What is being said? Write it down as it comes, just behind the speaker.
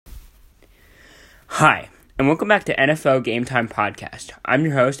Hi, and welcome back to NFL Game Time Podcast. I'm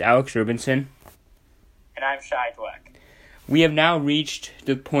your host, Alex Rubinson. And I'm Shai Dweck. We have now reached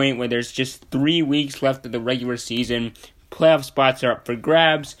the point where there's just 3 weeks left of the regular season. Playoff spots are up for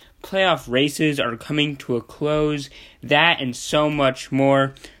grabs. Playoff races are coming to a close. That and so much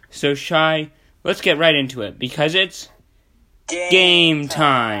more. So, Shai, let's get right into it because it's game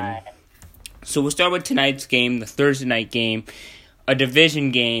time. So we'll start with tonight's game, the Thursday night game, a division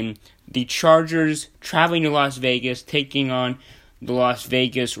game. The Chargers traveling to Las Vegas, taking on the Las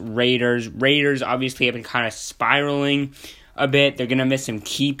Vegas Raiders. Raiders obviously have been kind of spiraling a bit. They're going to miss some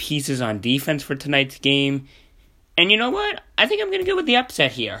key pieces on defense for tonight's game. And you know what? I think I'm going to go with the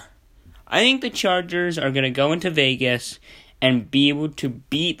upset here. I think the Chargers are going to go into Vegas and be able to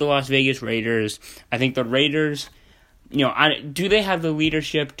beat the Las Vegas Raiders. I think the Raiders, do they have the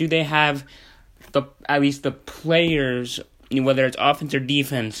leadership? Do they have at least the players, whether it's offense or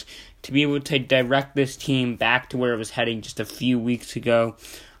defense, to be able to direct this team back to where it was heading just a few weeks ago?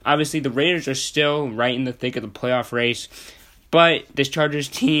 Obviously, the Raiders are still right in the thick of the playoff race, but this Chargers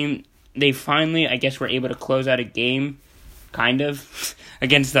team, they finally, I guess, were able to close out a game, kind of,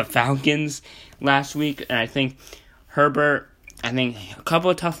 against the Falcons last week, and I think Herbert, a couple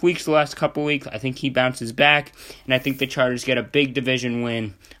of tough weeks the last couple of weeks, I think he bounces back, and I think the Chargers get a big division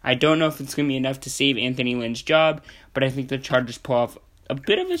win. I don't know if it's going to be enough to save Anthony Lynn's job, but I think the Chargers pull off a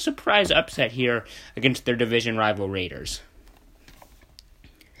bit of a surprise upset here against their division rival Raiders.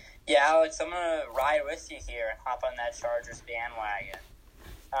 Yeah, Alex, I'm going to ride with you here and hop on that Chargers bandwagon.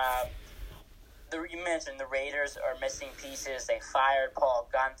 You mentioned the Raiders are missing pieces. They fired Paul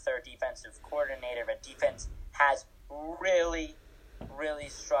Guenther, defensive coordinator, but defense has really, really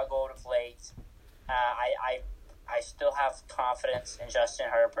struggled of late. I still have confidence in Justin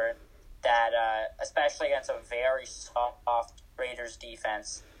Herbert that, especially against a very soft Raiders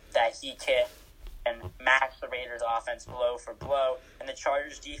defense, that he can match the Raiders offense blow for blow. And the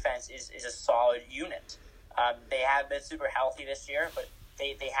Chargers defense is a solid unit. They have been super healthy this year, but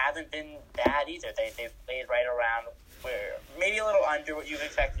they haven't been bad either. They've played right around where maybe a little under what you've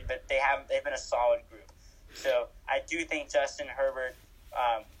expected, but they've been a solid group. So I do think Justin Herbert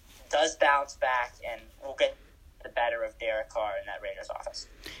does bounce back and will get the better of Derek Carr in that Raiders offense.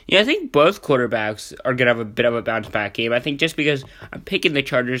 Yeah, I think both quarterbacks are going to have a bit of a bounce-back game. I think just because I'm picking the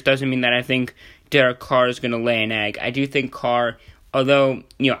Chargers doesn't mean that I think Derek Carr is going to lay an egg. I do think Carr, although,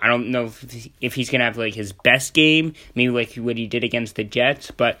 I don't know if he's going to have, his best game, maybe like what he did against the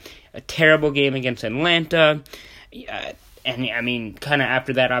Jets, but a terrible game against Atlanta. And, kind of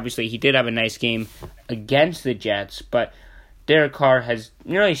after that, obviously, he did have a nice game against the Jets, but Derek Carr has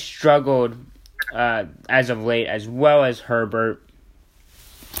really struggled as of late, as well as Herbert.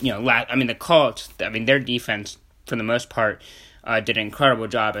 The Colts, their defense, for the most part, did an incredible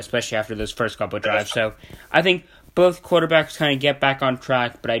job, especially after those first couple of drives. So I think both quarterbacks kind of get back on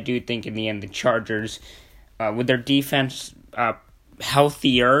track, but I do think in the end the Chargers, with their defense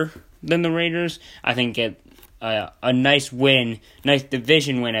healthier than the Raiders, I think get a nice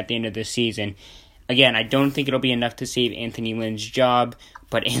division win at the end of the season. Again, I don't think it'll be enough to save Anthony Lynn's job,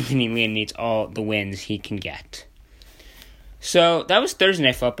 but Anthony Lynn needs all the wins he can get. So that was Thursday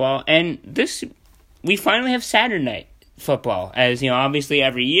Night Football, and we finally have Saturday Night Football. As obviously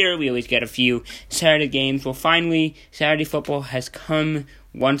every year we always get a few Saturday games. Well, finally Saturday football has come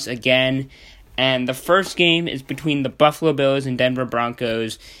once again, and the first game is between the Buffalo Bills and Denver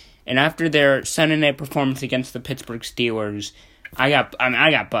Broncos. And after their Sunday night performance against the Pittsburgh Steelers, I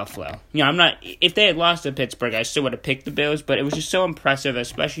got Buffalo. If they had lost to Pittsburgh, I still would have picked the Bills, but it was just so impressive,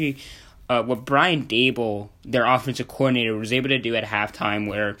 especially what Brian Daboll, their offensive coordinator, was able to do at halftime,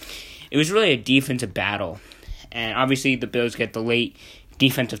 where it was really a defensive battle. And obviously the Bills get the late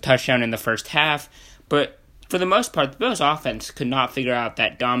defensive touchdown in the first half, but for the most part, the Bills offense could not figure out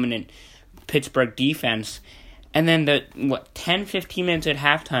that dominant Pittsburgh defense. And then 10-15 minutes at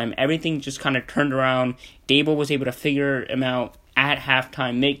halftime, everything just kind of turned around. Daboll was able to figure him out at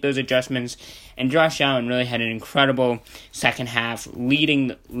halftime, make those adjustments, and Josh Allen really had an incredible second half, leading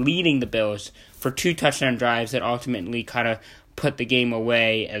the Bills for 2 touchdown drives that ultimately kind of put the game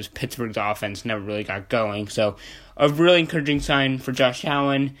away as Pittsburgh's offense never really got going. So a really encouraging sign for Josh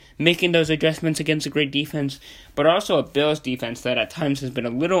Allen, making those adjustments against a great defense, but also a Bills defense that at times has been a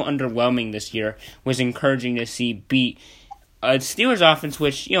little underwhelming this year, was encouraging to see beat a Steelers offense,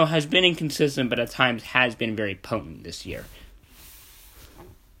 which, has been inconsistent, but at times has been very potent this year.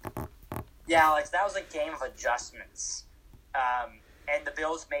 Yeah, Alex, that was a game of adjustments. And the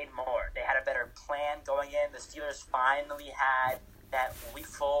Bills made more. They had a better plan going in. The Steelers finally had that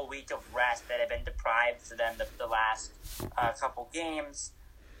full week of rest that had been deprived for them the last couple games.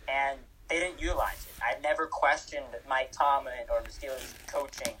 And they didn't utilize it. I've never questioned Mike Tomlin or the Steelers'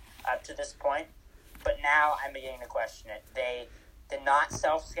 coaching up to this point, but now I'm beginning to question it. They did not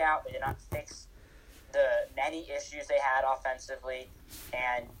self-scout. They did not fix the many issues they had offensively,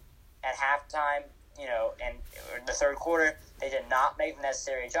 and at halftime, and in the third quarter, they did not make the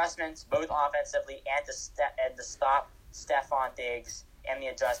necessary adjustments, both offensively and to stop Stephon Diggs and the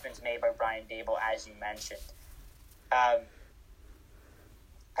adjustments made by Brian Daboll, as you mentioned. I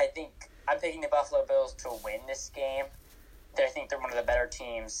think I'm picking the Buffalo Bills to win this game. I think they're one of the better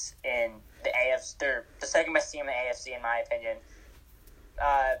teams in the AFC. They're the second best team in the AFC, in my opinion.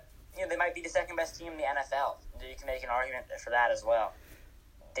 They might be the second best team in the NFL. You can make an argument for that as well.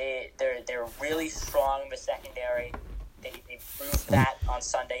 They're really strong in the secondary. They proved that on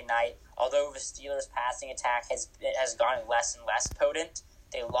Sunday night. Although the Steelers' passing attack has gotten less and less potent,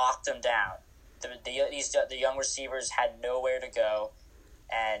 they locked them down. The young receivers had nowhere to go.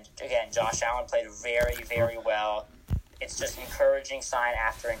 And, again, Josh Allen played very, very well. It's just encouraging sign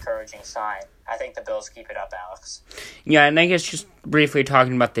after encouraging sign. I think the Bills keep it up, Alex. Yeah, and I guess just briefly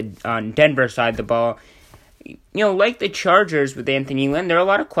talking about the Denver side of the ball, like the Chargers with Anthony Lynn, there are a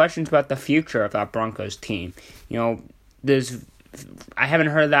lot of questions about the future of that Broncos team. I haven't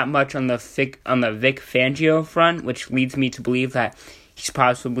heard that much on the Vic Fangio front, which leads me to believe that he's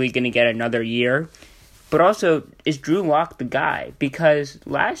possibly going to get another year. But also, is Drew Lock the guy? Because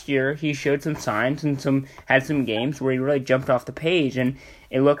last year he showed some signs and had some games where he really jumped off the page, and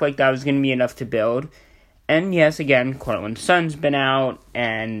it looked like that was going to be enough to build. And yes, again, Cortland Sutton's been out,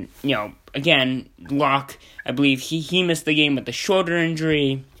 and again, Lock, I believe he missed the game with the shoulder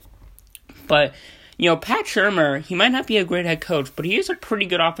injury. But Pat Shurmur, he might not be a great head coach, but he is a pretty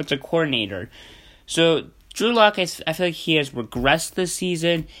good offensive coordinator. So Drew Lock, I feel like he has regressed this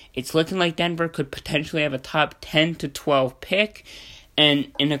season. It's looking like Denver could potentially have a top 10 to 12 pick.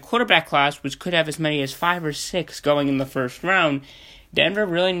 And in a quarterback class, which could have as many as 5 or 6 going in the first round, Denver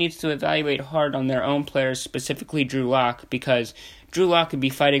really needs to evaluate hard on their own players, specifically Drew Lock, because Drew Lock could be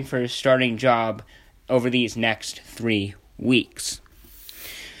fighting for his starting job over these next 3 weeks.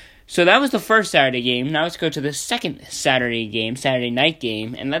 So that was the first Saturday game. Now let's go to the second Saturday night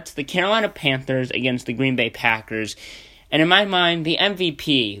game, and that's the Carolina Panthers against the Green Bay Packers. And in my mind, the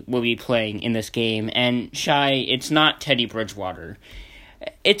MVP will be playing in this game, and it's not Teddy Bridgewater.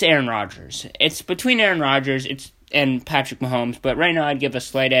 It's Aaron Rodgers. It's between Aaron Rodgers and Patrick Mahomes, but right now I'd give a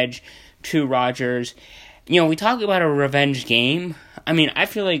slight edge to Rodgers. We talk about a revenge game. I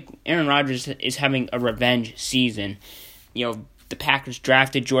feel like Aaron Rodgers is having a revenge season. The Packers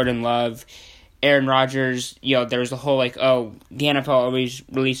drafted Jordan Love. Aaron Rodgers, there's the whole the NFL always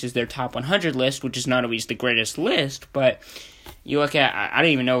releases their top 100 list, which is not always the greatest list, but you look at, I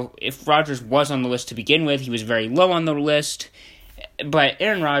don't even know if Rodgers was on the list to begin with. He was very low on the list, but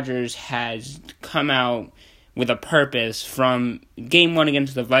Aaron Rodgers has come out with a purpose from Game 1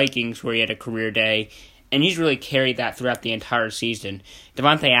 against the Vikings, where he had a career day, and he's really carried that throughout the entire season.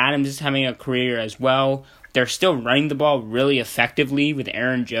 Devontae Adams is having a career as well. They're still running the ball really effectively with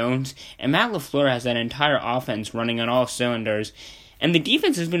Aaron Jones, and Matt LaFleur has that entire offense running on all cylinders. And the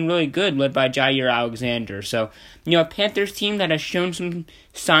defense has been really good, led by Jair Alexander. So, a Panthers team that has shown some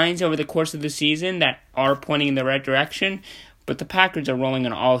signs over the course of the season that are pointing in the right direction, but the Packers are rolling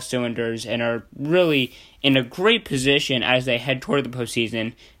on all cylinders and are really in a great position as they head toward the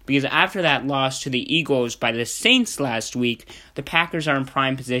postseason, because after that loss to the Eagles by the Saints last week, the Packers are in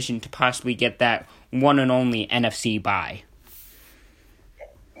prime position to possibly get that one and only NFC bye.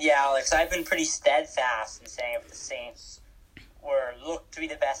 Yeah, Alex, I've been pretty steadfast in saying if the Saints were looked to be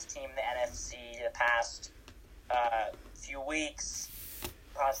the best team in the NFC the past few weeks,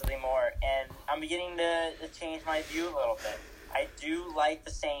 possibly more, and I'm beginning to change my view a little bit. I do like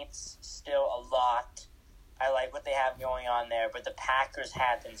the Saints still a lot. I like what they have going on there, but the Packers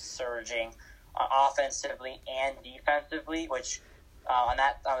have been surging offensively and defensively, which on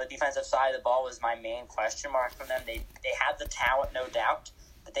the defensive side of the ball was my main question mark from them. They have the talent, no doubt,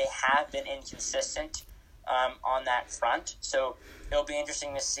 but they have been inconsistent on that front. So it'll be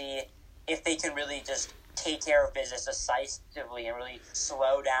interesting to see if they can really just take care of business decisively and really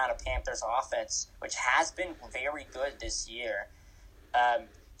slow down a Panthers offense, which has been very good this year.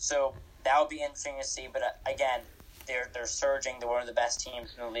 So that will be interesting to see. But again, they're surging. They're one of the best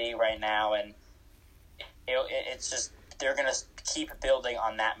teams in the league right now, and it's just they're going to keep building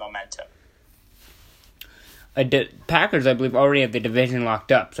on that momentum. Packers, I believe, already have the division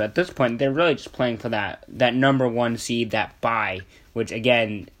locked up. So at this point, they're really just playing for that number 1 seed, that bye, which,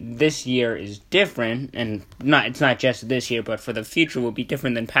 again, this year is different. And it's not just this year, but for the future will be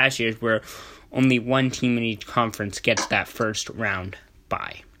different than past years where only one team in each conference gets that first round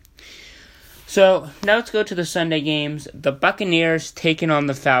bye. So now let's go to the Sunday games. The Buccaneers taking on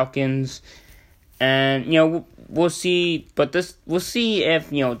the Falcons, and we'll see. But we'll see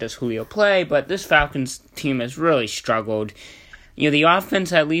if does Julio play. But this Falcons team has really struggled. The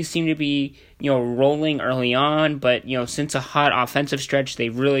offense at least seemed to be rolling early on, but since a hot offensive stretch,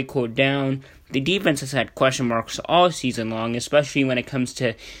 they've really cooled down. The defense has had question marks all season long, especially when it comes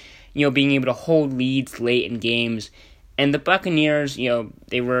to being able to hold leads late in games. And the Buccaneers,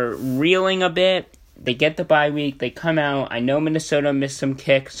 they were reeling a bit. They get the bye week. They come out. I know Minnesota missed some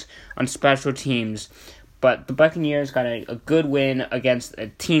kicks on special teams, but the Buccaneers got a good win against a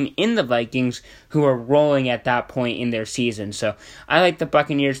team in the Vikings who are rolling at that point in their season. So I like the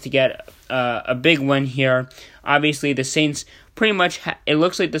Buccaneers to get a big win here. Obviously, the Saints pretty much, it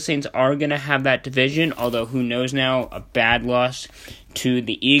looks like the Saints are going to have that division, although who knows now, a bad loss to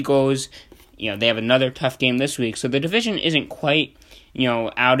the Eagles. They have another tough game this week, so the division isn't quite,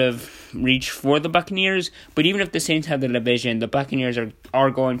 out of reach for the Buccaneers. But even if the Saints have the division, the Buccaneers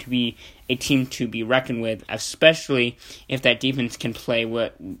are going to be a team to be reckoned with, especially if that defense can play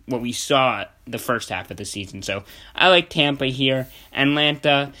what we saw the first half of the season. So I like Tampa here.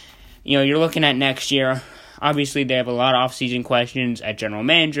 Atlanta, you're looking at next year. Obviously, they have a lot of off-season questions at general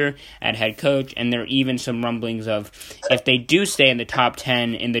manager, at head coach, and there are even some rumblings of if they do stay in the top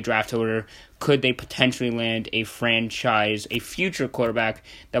 10 in the draft order, could they potentially land a future quarterback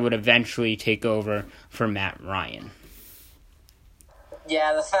that would eventually take over for Matt Ryan?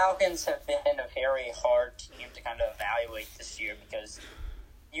 Yeah, the Falcons have been a very hard team to kind of evaluate this year because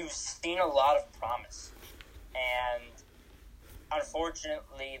you've seen a lot of promise. And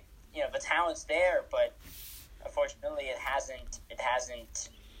unfortunately, the talent's there, but unfortunately it hasn't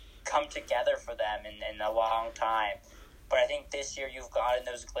come together for them in a long time. But I think this year you've gotten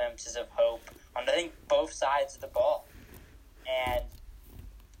those glimpses of hope on, I think, both sides of the ball. And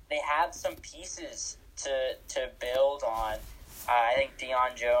they have some pieces to build on. I think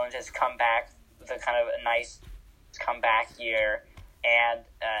Deion Jones has come back with a kind of a nice comeback year, and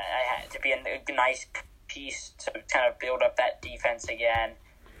to be a nice piece to kind of build up that defense again.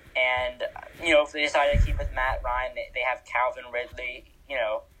 And, if they decide to keep with Matt Ryan, they have Calvin Ridley,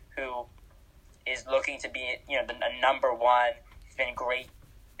 who is looking to be, the number one. He's been great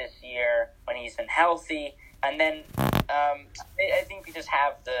this year when he's been healthy. And then I think we just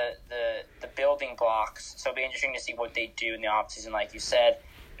have the building blocks. So it'll be interesting to see what they do in the offseason, like you said.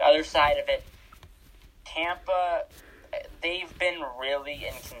 The other side of it, Tampa, they've been really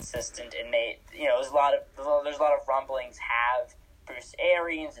inconsistent, and there's a lot of rumblings. Have Bruce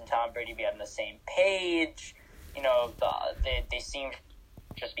Arians and Tom Brady be on the same page? They seem to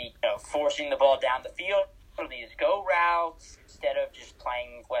just be forcing the ball down the field on these go routes instead of just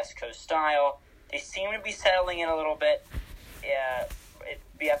playing West Coast style. They seem to be settling in a little bit.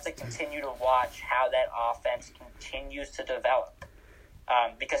 We have to continue to watch how that offense continues to develop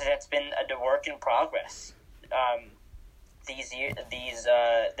because it's been a work in progress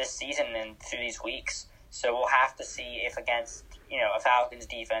this season and through these weeks. So we'll have to see if against a Falcons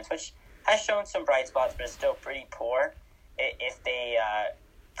defense, which has shown some bright spots but is still pretty poor, if they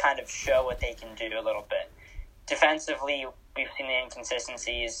kind of show what they can do a little bit. Defensively, we've seen the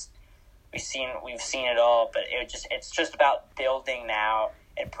inconsistencies. We've seen it all, but it's just about building now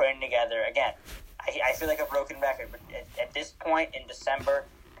and putting together. Again, I feel like a broken record, but at this point in December,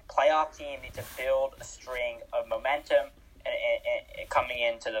 the playoff team needs to build a string of momentum and coming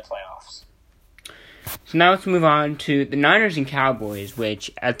into the playoffs. So now let's move on to the Niners and Cowboys,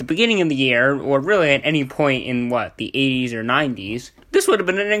 which at the beginning of the year, or really at any point in the 80s or 90s, this would have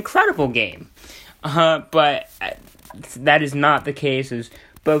been an incredible game. But that is not the case, as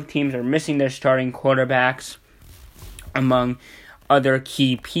both teams are missing their starting quarterbacks, among other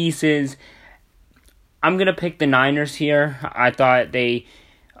key pieces. I'm going to pick the Niners here. I thought they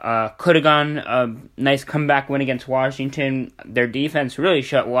could have gone a nice comeback win against Washington. Their defense really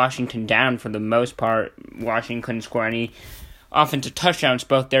shut Washington down for the most part. Washington couldn't score any offensive touchdowns.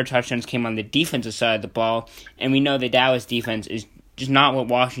 Both their touchdowns came on the defensive side of the ball, and we know the Dallas defense is just not what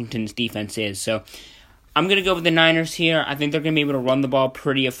Washington's defense is. So I'm going to go with the Niners here. I think they're going to be able to run the ball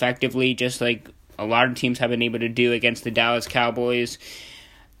pretty effectively, just like a lot of teams have been able to do against the Dallas Cowboys.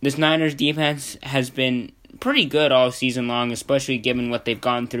 This Niners defense has been pretty good all season long, especially given what they've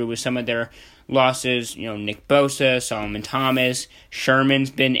gone through with some of their losses. Nick Bosa, Solomon Thomas,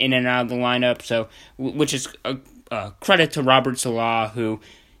 Sherman's been in and out of the lineup, so which is a credit to Robert Saleh, who,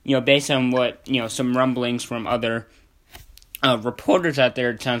 based on what, some rumblings from other reporters out there,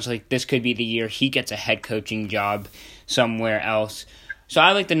 it sounds like this could be the year he gets a head coaching job somewhere else. So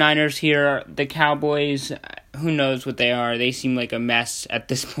I like the Niners here. The Cowboys, who knows what they are. They seem like a mess at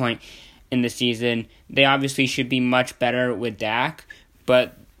this point. in the season. They obviously should be much better with Dak,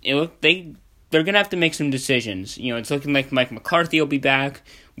 but they're going to have to make some decisions. It's looking like Mike McCarthy will be back.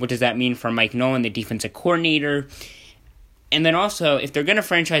 What does that mean for Mike Nolan, the defensive coordinator? And then also, if they're going to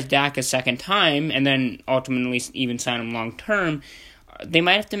franchise Dak a second time and then ultimately even sign him long term, they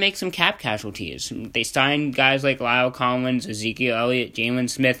might have to make some cap casualties. They signed guys like Lyle Collins, Ezekiel Elliott, Jalen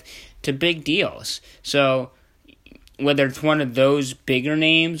Smith to big deals. So whether it's one of those bigger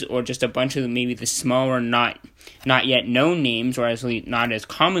names or just a bunch of maybe the smaller, not yet known names, or at least not as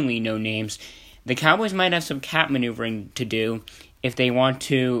commonly known names, the Cowboys might have some cap maneuvering to do if they want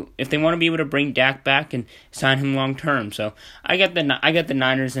to be able to bring Dak back and sign him long term. So I got the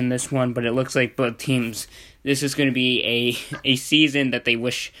Niners in this one, but it looks like both teams, this is going to be a season that they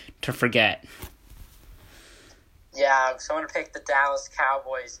wish to forget. Yeah, so I'm going to pick the Dallas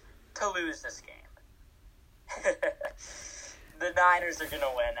Cowboys to lose this game. The Niners are going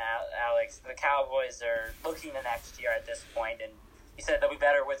to win, Alex. The Cowboys are looking to next year at this point, and you said they'll be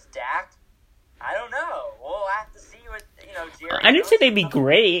better with Dak. I don't know. We'll have to see what Jerry. I didn't say they'd be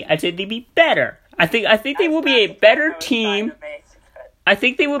great. I said they'd be better. I think they will be a better team. I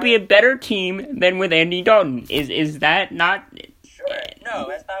think they will be a better team than with Andy Dalton. Is that not? Sure. No,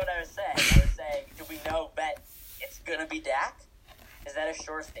 that's not what I was saying. I was saying, do we know that it's gonna be Dak? Is that a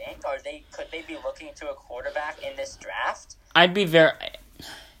sure thing, or could they be looking to a quarterback in this draft? I'd be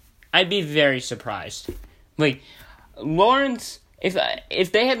very surprised. Like Lawrence.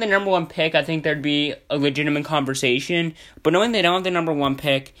 If they had the number one pick, I think there'd be a legitimate conversation. But knowing they don't have the number one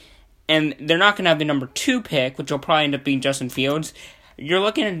pick, and they're not going to have the number two pick, which will probably end up being Justin Fields, you're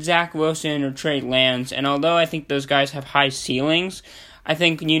looking at Zach Wilson or Trey Lance. And although I think those guys have high ceilings, I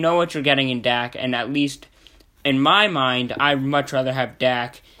think you know what you're getting in Dak. And at least in my mind, I'd much rather have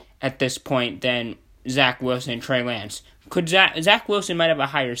Dak at this point than Zach Wilson and Trey Lance. Zach Wilson might have a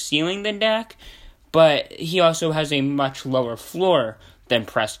higher ceiling than Dak, but he also has a much lower floor than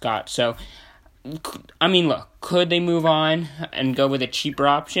Prescott. So, I mean, look, could they move on and go with a cheaper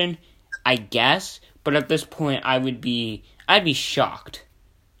option? I guess. But at this point, I'd be shocked.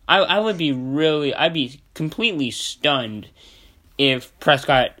 I'd be completely stunned if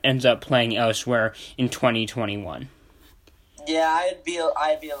Prescott ends up playing elsewhere in 2021. Yeah, I'd be a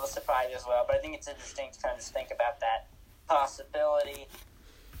little surprised as well, but I think it's interesting to kind of think about that possibility.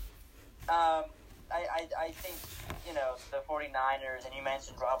 I think, the 49ers, and you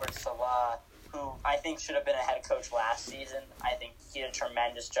mentioned Robert Saleh, who I think should have been a head coach last season. I think he did a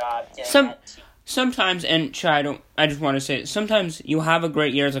tremendous job getting that team. Sometimes, and I just want to say, sometimes you have a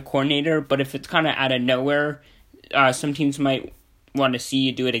great year as a coordinator, but if it's kind of out of nowhere, some teams might want to see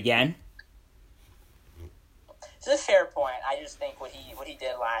you do it again. It's a fair point. I just think what he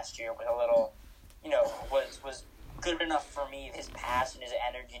did last year was a little, was good enough for me. His passion, his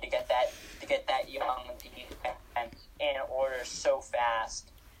energy to get that young and in order so fast.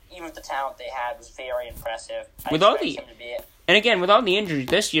 Even with the talent they had, was very impressive. With all the injuries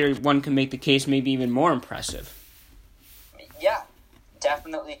this year, one can make the case maybe even more impressive. Yeah,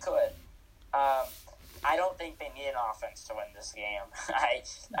 definitely could. I don't think they need an offense to win this game.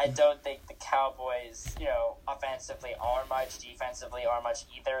 I don't think the Cowboys, offensively are much, defensively are much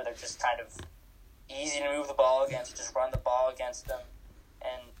either. They're just kind of easy to move the ball against, just run the ball against them,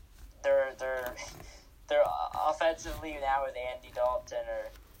 and they're offensively now with Andy Dalton or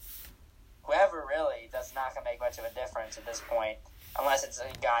whoever really that's not going to make much of a difference at this point, unless it's a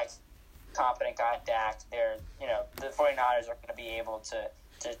competent guy, Dak. The 49ers are going to be able to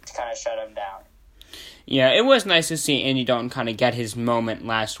kind of shut him down. Yeah, it was nice to see Andy Dalton kind of get his moment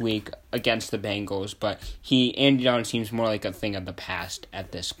last week against the Bengals, but Andy Dalton seems more like a thing of the past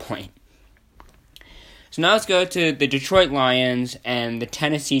at this point. So now let's go to the Detroit Lions and the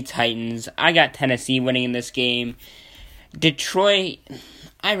Tennessee Titans. I got Tennessee winning in this game. Detroit,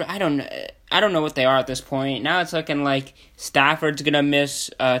 I don't know what they are at this point. Now it's looking like Stafford's gonna miss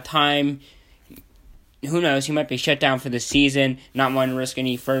time. Who knows? He might be shut down for the season. Not wanting to risk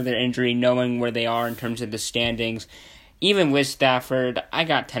any further injury, knowing where they are in terms of the standings. Even with Stafford, I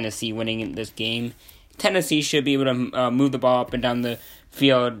got Tennessee winning in this game. Tennessee should be able to move the ball up and down the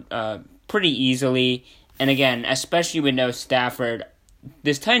field pretty easily. And again, especially with no Stafford,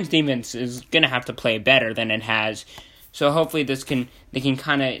 this Titans defense is going to have to play better than it has. So hopefully they can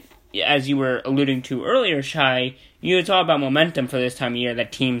kind of, as you were alluding to earlier, Shai, it's all about momentum for this time of year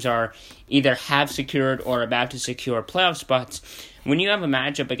that teams are either have secured or about to secure playoff spots. When you have a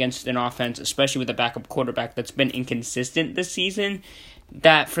matchup against an offense, especially with a backup quarterback that's been inconsistent this season,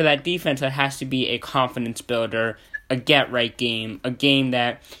 that for that defense, that has to be a confidence builder, a get-right game, a game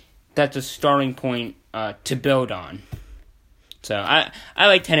that's a starting point to build on. So I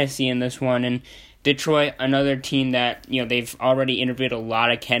like Tennessee in this one, and Detroit, another team that they've already interviewed a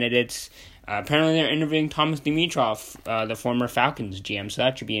lot of candidates. Apparently, they're interviewing Thomas Dimitroff, the former Falcons GM, so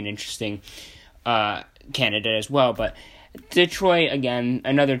that should be an interesting candidate as well. But Detroit, again,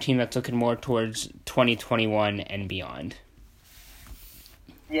 another team that's looking more towards 2021 and beyond.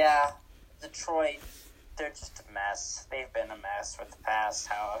 Yeah, Detroit, they're just a mess. They've been a mess for the past,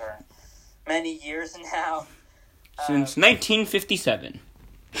 however many years now. Since 1957.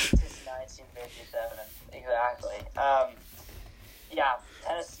 Since 1957, exactly. Yeah,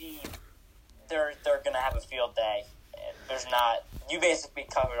 Tennessee, they're going to have a field day. You basically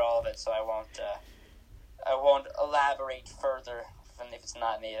covered all of it, so I won't elaborate further if it's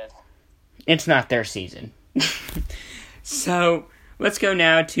not needed. It's not their season. So, let's go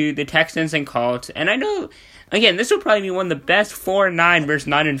now to the Texans and Colts. And I know, again, this will probably be one of the best 4-9 versus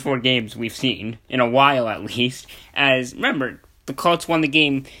 9-4 games we've seen, in a while at least. As, remember, the Colts won the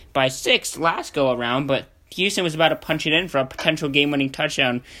game by 6 last go-around, but Houston was about to punch it in for a potential game-winning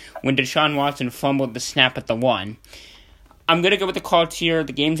touchdown when Deshaun Watson fumbled the snap at the 1. I'm going to go with the Colts here.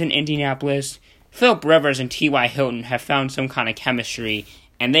 The game's in Indianapolis. Philip Rivers and T.Y. Hilton have found some kind of chemistry,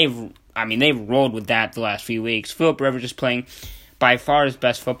 and they've rolled with that the last few weeks. Philip Rivers is playing by far his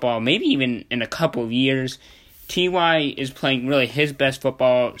best football, maybe even in a couple of years. T.Y. is playing really his best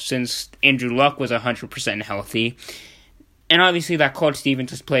football since Andrew Luck was 100% healthy. And obviously that Colts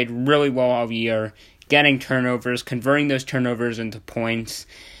defense has played really well all year, getting turnovers, converting those turnovers into points.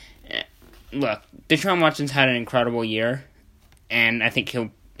 Look, Deshaun Watson's had an incredible year, and I think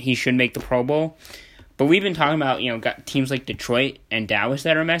he should make the Pro Bowl. But we've been talking about, got teams like Detroit and Dallas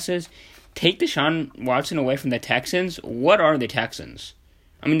that are messes. Take Deshaun Watson away from the Texans. What are the Texans?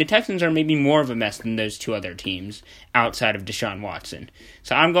 I mean, the Texans are maybe more of a mess than those two other teams outside of Deshaun Watson.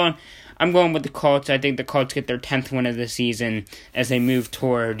 So I'm going with the Colts. I think the Colts get their 10th win of the season as they move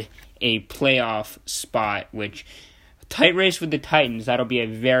toward a playoff spot, which tight race with the Titans. That'll be a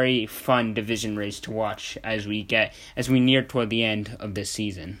very fun division race to watch as we near toward the end of this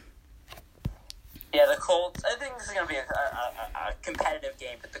season. Yeah, the Colts, I think this is going to be a competitive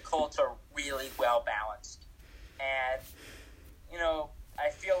game, but the Colts are really well balanced. And, I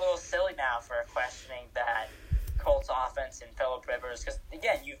feel a little silly now for questioning that Colts offense and Philip Rivers, because,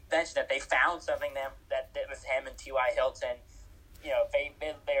 again, you've mentioned that they found something that with him and T.Y. Hilton. They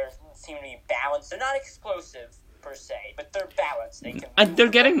seem to be balanced. They're not explosive, per se, but they're balanced. They're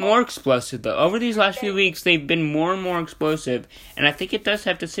getting more explosive, though. Over these last few weeks, they've been more and more explosive, and I think it does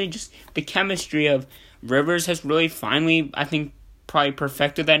have to say just the chemistry of Rivers has really finally, I think, probably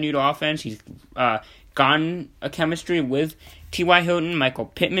perfected that new offense. He's gotten a chemistry with T.Y. Hilton. Michael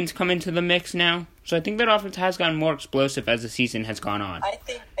Pittman's come into the mix now. So I think that offense has gotten more explosive as the season has gone on. I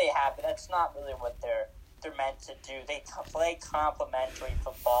think they have, but that's not really what they're meant to do. They play complementary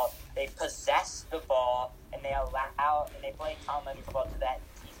football. They possess the ball, and they play complementary football to that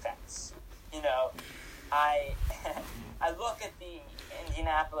defense. I look at the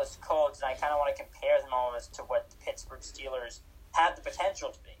Indianapolis Colts, and I kind of want to compare them almost to what the Pittsburgh Steelers have the potential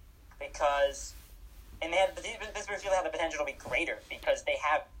to be, and the Pittsburgh Steelers have the potential to be greater because they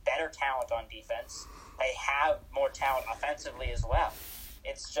have better talent on defense. They have more talent offensively as well.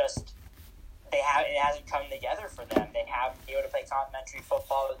 It's just it hasn't come together for them. They have been able to play complementary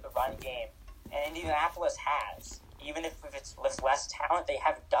football with the run game, and Indianapolis has. Even if it's with less talent, they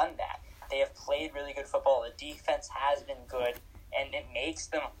have done that. They have played really good football. The defense has been good, and it makes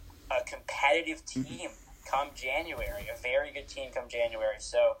them a competitive team come January, a very good team come January.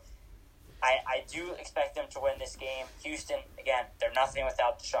 So I do expect them to win this game. Houston, again, they're nothing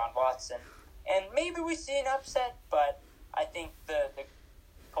without Deshaun Watson. And maybe we see an upset, but I think the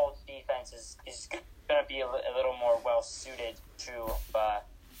Colts defense is going to be a little more well-suited to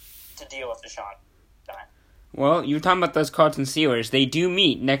deal with Deshaun. Well, you were talking about those Colts and Steelers. They do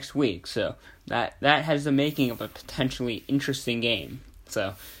meet next week, so that has the making of a potentially interesting game.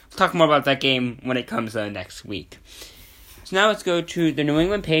 So we'll talk more about that game when it comes next week. So now let's go to the New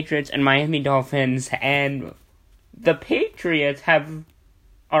England Patriots and Miami Dolphins, and the Patriots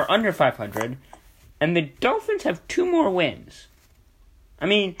are under 500, and the Dolphins have 2 more wins. I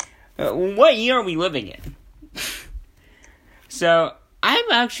mean, what year are we living in? So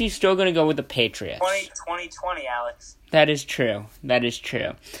I'm actually still going to go with the Patriots. 2020, Alex. That is true.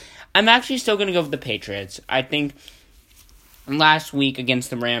 I'm actually still going to go with the Patriots. I think last week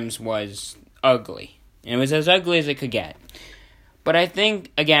against the Rams was ugly. And it was as ugly as it could get. But I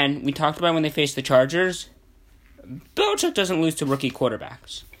think, again, we talked about when they faced the Chargers, Belichick doesn't lose to rookie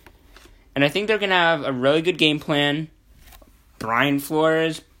quarterbacks. And I think they're going to have a really good game plan. Brian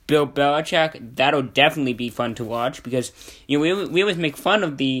Flores, Bill Belichick, that'll definitely be fun to watch because, we always make fun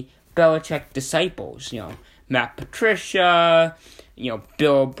of the Belichick disciples, Matt Patricia,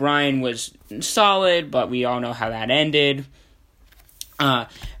 Bill O'Brien was solid, but we all know how that ended. And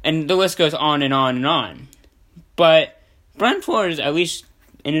the list goes on and on and on. But Brian Flores, at least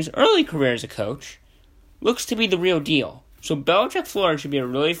in his early career as a coach, looks to be the real deal. So Belichick-Flores should be a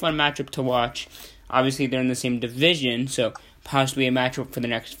really fun matchup to watch. Obviously, they're in the same division, so possibly a matchup for the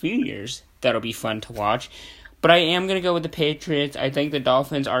next few years that'll be fun to watch. But I am going to go with the Patriots. I think the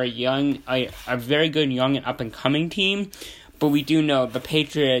Dolphins are a very good young and up-and-coming team, but we do know the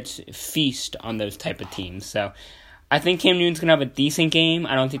Patriots feast on those type of teams. So I think Cam Newton's going to have a decent game.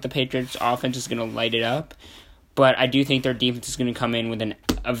 I don't think the Patriots' offense is going to light it up, but I do think their defense is going to come in with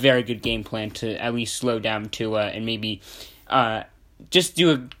a very good game plan to at least slow down Tua and maybe just do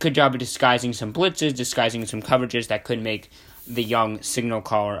a good job of disguising some blitzes, disguising some coverages that could make the young signal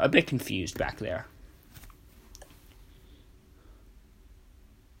caller a bit confused back there.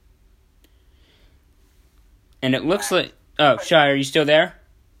 And it looks like... Oh, Shai, are you still there?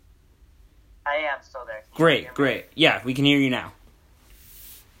 I am still there. Great. Yeah, we can hear you now.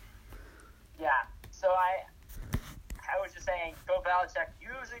 Yeah, so I was just saying, Bill Belichick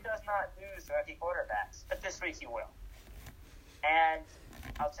usually does not lose to rookie quarterbacks, but this week he will. And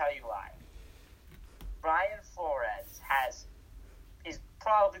I'll tell you why. Brian Flores is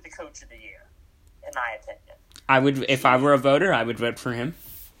probably the coach of the year, in my opinion. If I were a voter, I would vote for him.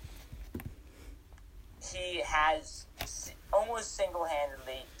 He has almost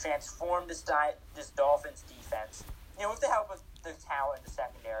single-handedly transformed this Dolphins defense, with the help of the talent in the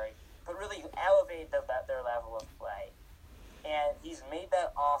secondary, but really elevated their level of play. And he's made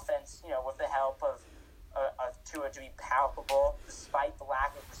that offense, with the help of Tua to be palpable, despite the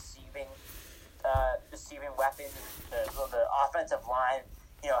lack of receiving weapons. The offensive line,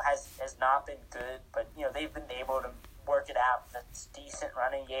 has not been good, but they've been able to work it out with a decent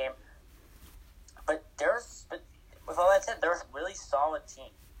running game. But with all that said, they're a really solid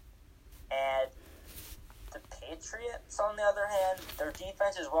team. And the Patriots, on the other hand, their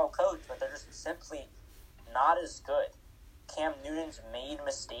defense is well coached, but they're just simply not as good. Cam Newton's made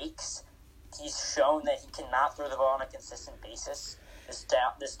mistakes. He's shown that he cannot throw the ball on a consistent basis. This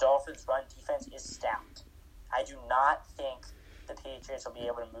Dolphins run defense is stout. I do not think the Patriots will be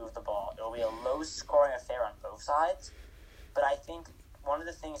able to move the ball. It will be a low-scoring affair on both sides. But I think one of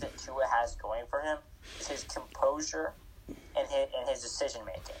the things that Tua has going for him is his composure and his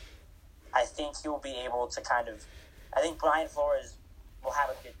decision-making. I think he'll be able to I think Brian Flores will have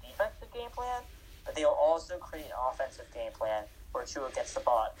a good defensive game plan, but they will also create an offensive game plan where Tua gets the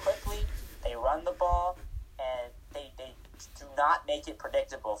ball out quickly, they run the ball, and they do not make it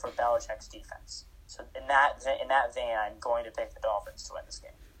predictable for Belichick's defense. So in that vein, I'm going to pick the Dolphins to win this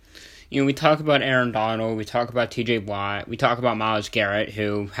game. We talk about Aaron Donald, we talk about T.J. Watt, we talk about Myles Garrett,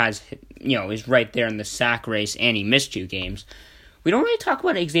 who has, is right there in the sack race, and he missed 2 games. We don't really talk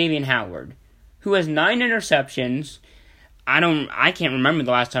about Xavier Howard, who has 9 interceptions. I can't remember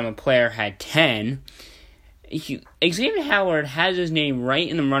the last time a player had 10. Xavier Howard has his name right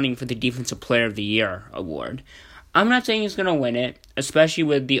in the running for the Defensive Player of the Year award. I'm not saying he's going to win it, especially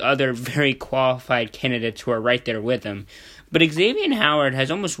with the other very qualified candidates who are right there with him. But Xavier Howard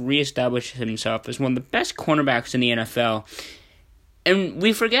has almost reestablished himself as one of the best cornerbacks in the NFL. And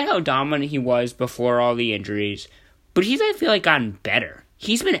we forget how dominant he was before all the injuries. But he's, I feel like, gotten better.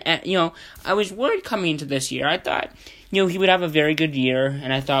 He's been, I was worried coming into this year. I thought, he would have a very good year.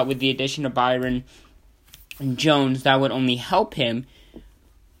 And I thought with the addition of Byron Jones, that would only help him.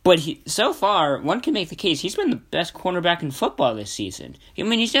 But so far, one can make the case he's been the best cornerback in football this season. I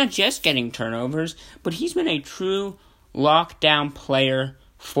mean, he's not just getting turnovers, but he's been a true lockdown player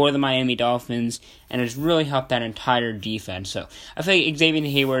for the Miami Dolphins and has really helped that entire defense. So I feel like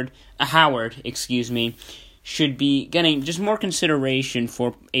Xavier Howard, should be getting just more consideration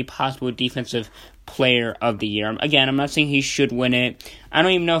for a possible defensive player of the year. Again, I'm not saying he should win it. I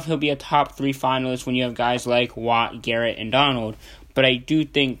don't even know if he'll be a top 3 finalist when you have guys like Watt, Garrett, and Donald. But I do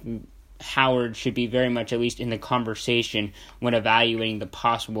think Howard should be very much at least in the conversation when evaluating the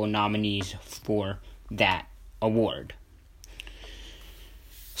possible nominees for that award.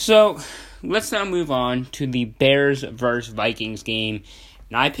 So, let's now move on to the Bears versus Vikings game.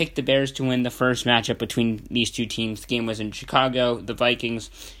 And I picked the Bears to win the first matchup between these two teams. The game was in Chicago. The Vikings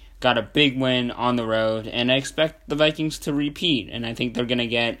got a big win on the road, and I expect the Vikings to repeat. And I think they're going to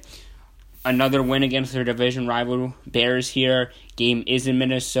get another win against their division rival Bears here. Game is in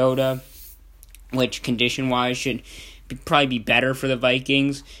Minnesota, which condition-wise should probably be better for the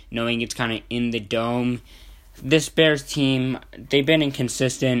Vikings, knowing it's kind of in the dome. this Bears team, they've been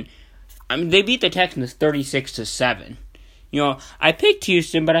inconsistent. I mean, they beat the Texans 36-7. I picked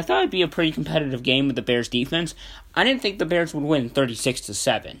Houston, but I thought it'd be a pretty competitive game with the Bears defense. I didn't think the Bears would win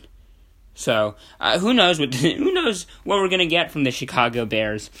 36-7. So who knows what we're gonna get from the Chicago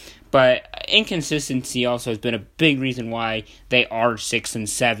Bears? But inconsistency also has been a big reason why they are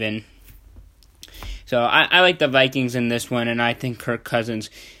 6-7. So I like the Vikings in this one, and I think Kirk Cousins,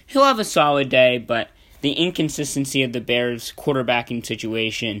 he'll have a solid day, but the inconsistency of the Bears quarterbacking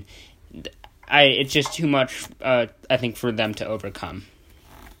situation, it's just too much, I think, for them to overcome.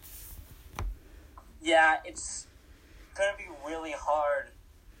 Yeah, it's going to be really hard.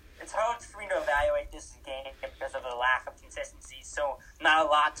 It's hard for me to evaluate this game because of the lack of consistency, so not a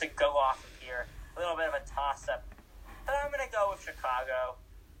lot to go off of here. A little bit of a toss-up. But I'm going to go with Chicago.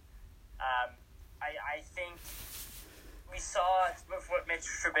 I think we saw what Mitch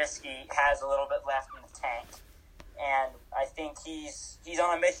Trubisky has a little bit left in the tank, and I think he's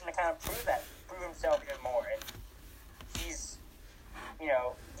on a mission to kind of prove himself even more. And he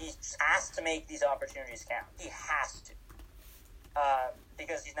has to make these opportunities count. He has to,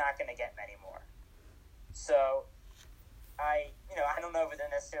 because he's not going to get many more. So I don't know if it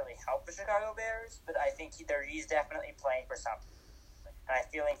necessarily helped the Chicago Bears, but I think he's definitely playing for something. And I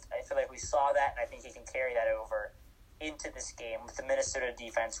feel like we saw that, and I think he can carry that over into this game with the Minnesota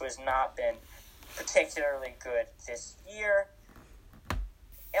defense, who has not been particularly good this year.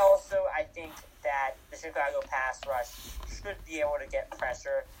 Also, I think that the Chicago pass rush should be able to get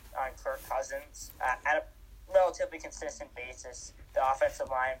pressure on Kirk Cousins at a relatively consistent basis. The offensive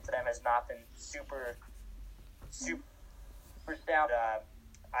line for them has not been super down.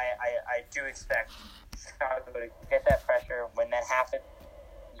 I do expect Chicago to get that pressure. When that happens,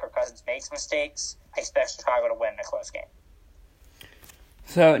 Kirk Cousins makes mistakes, I expect Chicago to win a close game.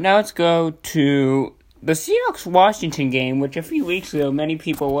 So now let's go to the Seahawks-Washington game, which a few weeks ago many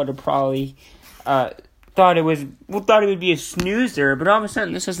people would have probably thought it would be a snoozer, but all of a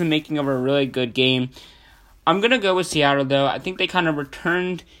sudden this is the making of a really good game. I'm going to go with Seattle, though. I think they kind of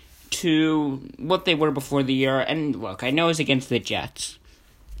returned to what they were before the year. And look, I know it's against the Jets,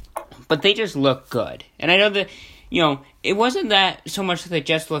 but they just look good. And I know that, it wasn't that so much that the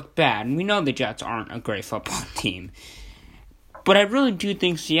Jets look bad. And we know the Jets aren't a great football team. But I really do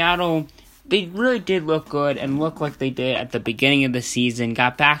think Seattle, they really did look good and look like they did at the beginning of the season,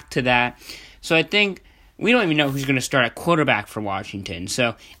 got back to that. So I think we don't even know who's going to start at quarterback for Washington.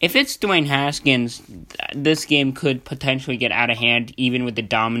 So if it's Dwayne Haskins, this game could potentially get out of hand even with the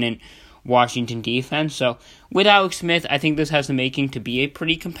dominant Washington defense. So with Alex Smith, I think this has the making to be a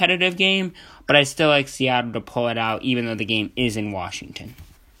pretty competitive game, but I still like Seattle to pull it out even though the game is in Washington.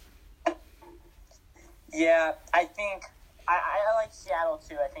 Yeah, I think I like Seattle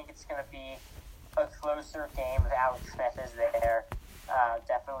too. I think it's going to be a closer game if Alex Smith is there.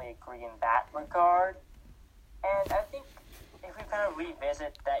 Definitely agree in that regard. And I think if we kind of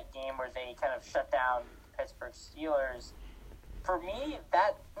revisit that game where they kind of shut down Pittsburgh Steelers, for me,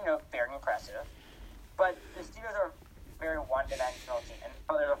 that, very impressive. But the Steelers are a very one-dimensional team, and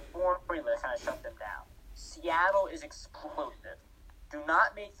there's a formula that kind of shut them down. Seattle is explosive. Do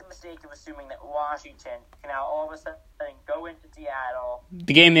not make the mistake of assuming that Washington can now all of a sudden go into Seattle.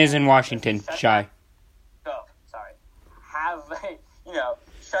 The game is in Washington, Shy.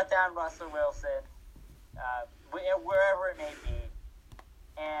 Shut down Russell Wilson, wherever it may be.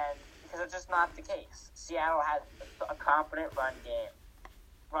 And because it's just not the case. Seattle has a competent run game.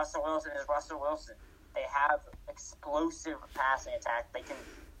 Russell Wilson is Russell Wilson. They have explosive passing attack. They can,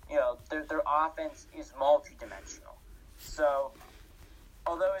 their offense is multi-dimensional. So,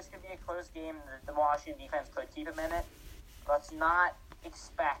 although it's going to be a close game, the Washington defense could keep them in it. Let's not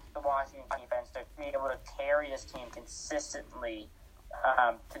expect the Washington defense to be able to carry this team consistently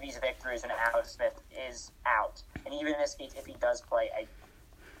to these victories when Alex Smith is out. And even in this case, if he does play, I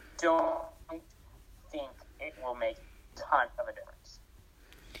don't think it will make a ton of a difference.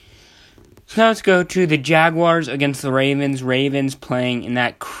 So now let's go to the Jaguars against the Ravens. Ravens playing in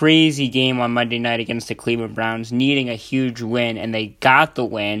that crazy game on Monday night against the Cleveland Browns, needing a huge win, and they got the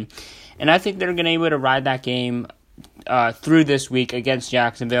win. And I think they're going to be able to ride that game through this week against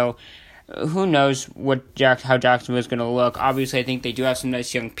Jacksonville. Who knows how Jacksonville is going to look. Obviously, I think they do have some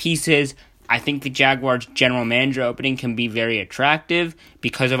nice young pieces. I think the Jaguars' general manager opening can be very attractive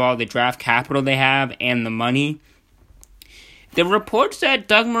because of all the draft capital they have and the money. The reports that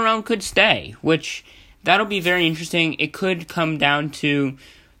Doug Marrone could stay, which that'll be very interesting. It could come down to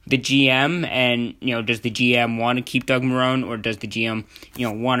the GM and, does the GM want to keep Doug Marrone or does the GM,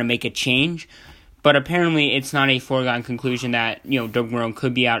 want to make a change? But apparently it's not a foregone conclusion that, Doug Marrone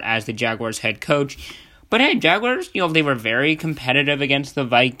could be out as the Jaguars head coach. But hey, Jaguars, they were very competitive against the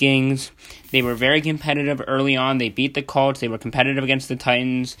Vikings. They were very competitive early on. They beat the Colts. They were competitive against the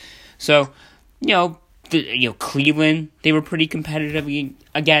Titans. So, Cleveland, they were pretty competitive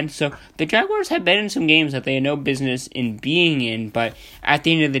again. So the Jaguars have been in some games that they had no business in being in, but at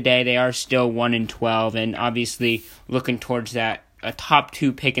the end of the day, they are still 1-12, and obviously looking towards a top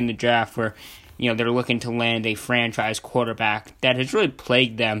 2 pick in the draft where, they're looking to land a franchise quarterback that has really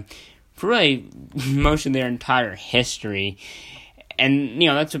plagued them for really most of their entire history. And,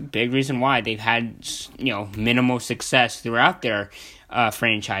 that's a big reason why they've had, minimal success throughout their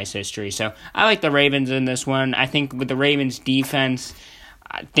franchise history. So I like the Ravens in this one. I think with the Ravens defense,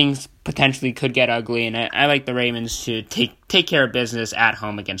 things potentially could get ugly, and I like the Ravens to take care of business at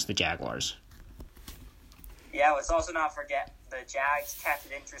home against the Jaguars. Yeah, let's also not forget the Jags kept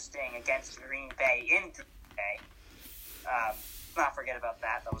it interesting against Green Bay in Green Bay. Not forget about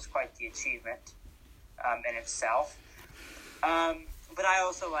that. That was quite the achievement in itself. But I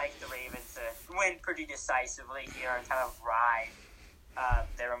also like the Ravens to win pretty decisively here and kind of ride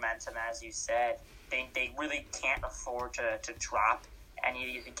their momentum, as you said. They really can't afford to drop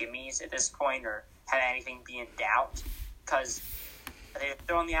any of the gimmies at this point or have anything be in doubt because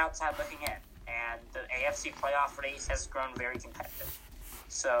they're on the outside looking in. And the AFC playoff race has grown very competitive.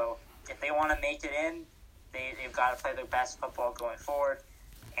 So if they want to make it in, they've got to play their best football going forward.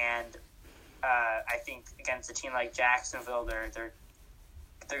 And I think against a team like Jacksonville, they're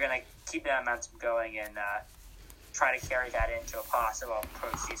going to keep that momentum going and try to carry that into a possible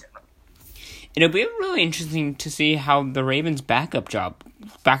postseason. It'll be really interesting to see how the Ravens' backup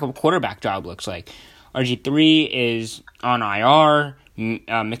quarterback job looks like. RG3 is on IR.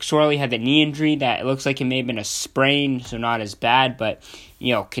 McSorley had the knee injury that it looks like it may have been a sprain, so not as bad. But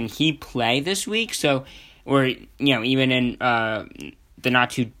can he play this week? So, or even in the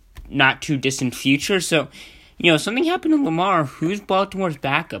not too distant future. So, something happened to Lamar. Who's Baltimore's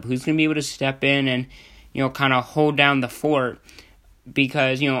backup? Who's going to be able to step in and kind of hold down the fort?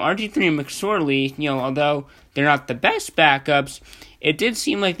 Because RG3 and McSorley, although they're not the best backups, it did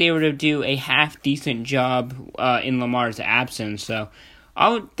seem like they were to do a half-decent job in Lamar's absence. So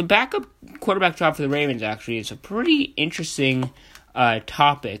the backup quarterback job for the Ravens actually is a pretty interesting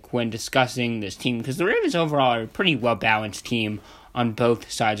topic when discussing this team. Because the Ravens overall are a pretty well-balanced team on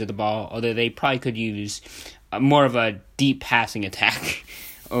both sides of the ball, although they probably could use more of a deep passing attack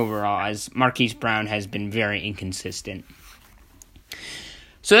overall, as Marquise Brown has been very inconsistent.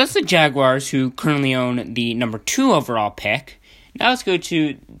 So that's the Jaguars, who currently own the number 2 overall pick. Now let's go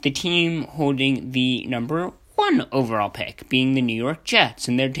to the team holding the number 1 overall pick, being the New York Jets.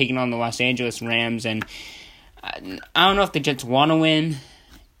 And they're taking on the Los Angeles Rams. And I don't know if the Jets want to win.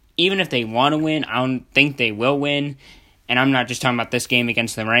 Even if they want to win, I don't think they will win. And I'm not just talking about this game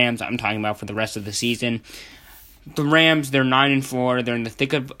against the Rams. I'm talking about for the rest of the season. The Rams, they're 9-4. They're in the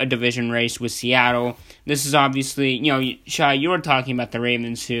thick of a division race with Seattle. This is obviously, Shai, you were talking about the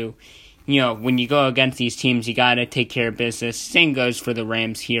Ravens who, when you go against these teams, you got to take care of business. Same goes for the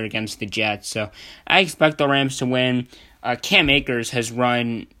Rams here against the Jets. So I expect the Rams to win. Cam Akers has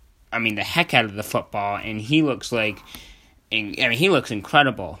run, the heck out of the football, and he looks he looks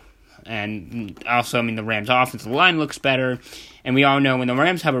incredible. And also, the Rams' offensive line looks better. And we all know when the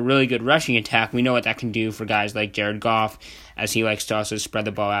Rams have a really good rushing attack, we know what that can do for guys like Jared Goff, as he likes to also spread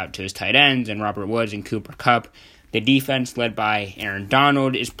the ball out to his tight ends, and Robert Woods and Cooper Kupp. The defense, led by Aaron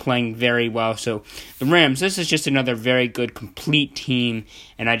Donald, is playing very well. So the Rams, this is just another very good, complete team,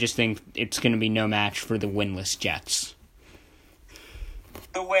 and I just think it's going to be no match for the winless Jets.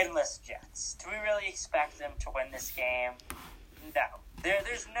 The winless Jets. Do we really expect them to win this game? No.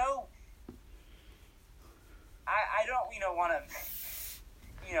 There's no... I don't, want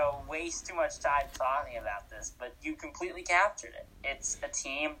to, waste too much time talking about this, but you completely captured it. It's a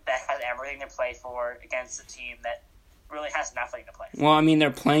team that has everything to play for against a team that really has nothing to play for. Well, they're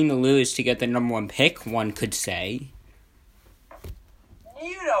playing to lose to get the number 1 pick, one could say.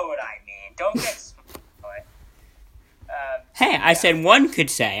 You know what I mean. Don't get smart. Hey, I said one could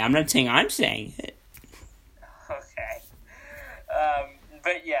say. I'm not saying I'm saying it. Okay.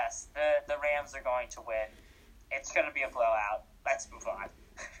 But yes, the Rams are going to win. It's going to be a blowout. Let's move on.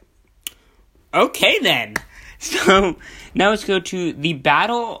 Okay, then. So, now let's go to the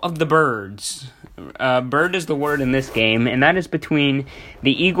Battle of the Birds. Bird is the word in this game, and that is between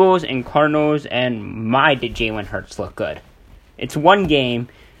the Eagles and Cardinals, and my, did Jalen Hurts look good. It's one game,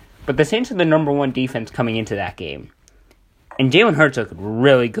 but the Saints are the number 1 defense coming into that game. And Jalen Hurts looked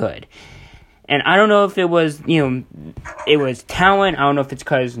really good. And I don't know if it was, it was talent. I don't know if it's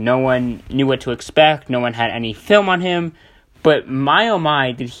because no one knew what to expect. No one had any film on him. But my oh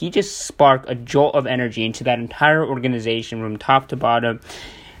my, did he just spark a jolt of energy into that entire organization from top to bottom.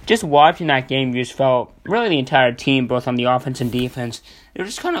 Just watching that game, you just felt, really the entire team, both on the offense and defense, there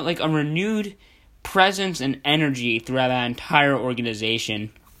was just kind of like a renewed presence and energy throughout that entire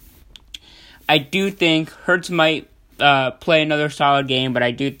organization. I do think Hurts might play another solid game, but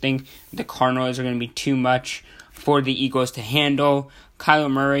I do think the Cardinals are going to be too much for the Eagles to handle.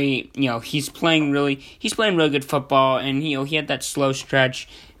 Kyler Murray, he's playing really good football, and he had that slow stretch.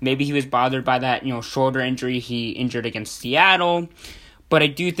 Maybe he was bothered by that shoulder injury he injured against Seattle, but I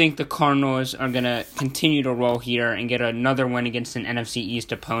do think the Cardinals are gonna continue to roll here and get another win against an NFC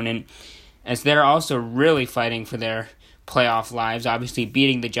East opponent, as they're also really fighting for their playoff lives. Obviously,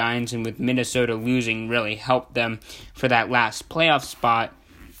 beating the Giants and with Minnesota losing really helped them for that last playoff spot.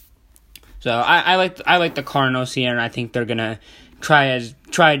 So I like the Cardinals here, and I think they're gonna try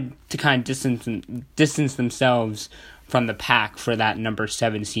to kind of distance themselves from the pack for that number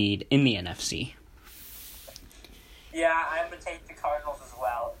 7 seed in the NFC. Yeah, I'm going to take the Cardinals as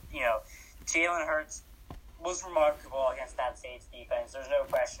well. Jalen Hurts was remarkable against that Saints defense. There's no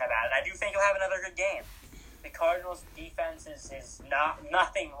question about it. I do think he'll have another good game. The Cardinals defense is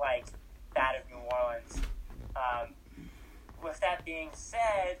nothing like that of New Orleans. With that being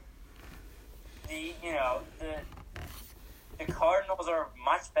said, the Cardinals are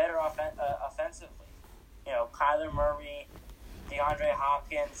much better offensively. Kyler Murray, DeAndre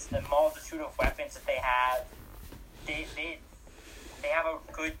Hopkins, the multitude of weapons that they have, they have a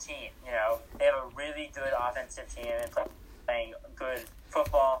good team. They have a really good offensive team and playing good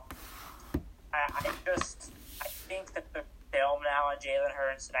football. I think that the film now on Jalen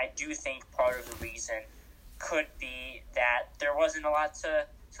Hurts, and I do think part of the reason could be that there wasn't a lot to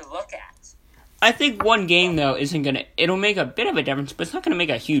look at. I think one game, though, it'll make a bit of a difference, but it's not going to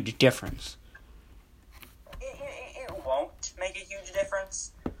make a huge difference. It won't make a huge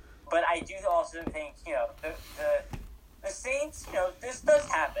difference, but I do also think, the Saints, this does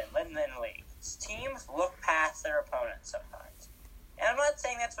happen in the league. Teams look past their opponents sometimes. And I'm not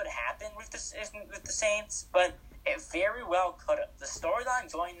saying that's what happened with the Saints, but it very well could have. The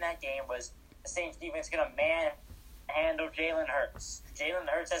storyline going that game was the Saints defense going to manhandle Jalen Hurts. Jalen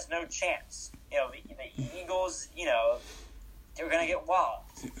Hurts has no chance. The Eagles, they were going to get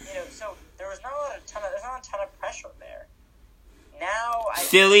walloped. So there was not a ton of pressure there. Now,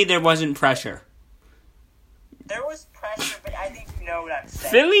 Philly, there wasn't pressure. There was pressure, but I think you know what I'm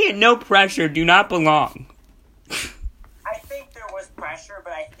saying. Philly and no pressure do not belong. I think there was pressure,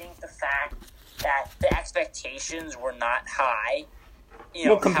 but I think the fact that the expectations were not high.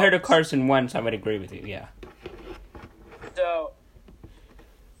 Compared to Carson Wentz, I would agree with you, yeah. So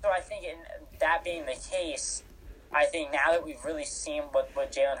I think that being the case, I think now that we've really seen what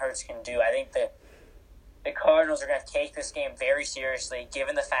Jalen Hurts can do, I think the Cardinals are going to take this game very seriously,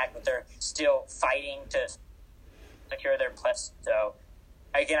 given the fact that they're still fighting to secure their place. So,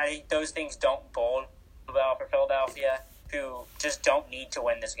 again, I think those things don't bode well for Philadelphia, who just don't need to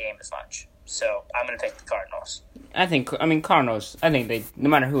win this game as much. So, I'm going to pick the Cardinals. Cardinals, I think they, no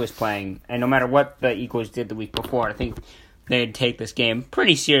matter who is playing, and no matter what the Eagles did the week before, I think they'd take this game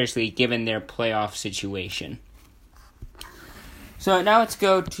pretty seriously given their playoff situation. So now let's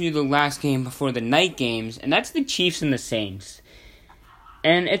go to the last game before the night games, and that's the Chiefs and the Saints.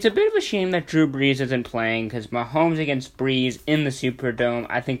 And it's a bit of a shame that Drew Brees isn't playing, because Mahomes against Brees in the Superdome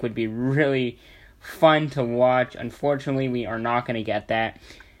I think would be really fun to watch. Unfortunately, we are not going to get that.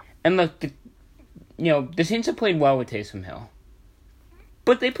 And look, the Saints have played well with Taysom Hill.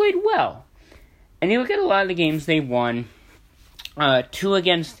 But they played well. And you look at a lot of the games they won. 2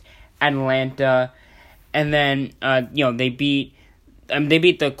 against Atlanta. And then, they beat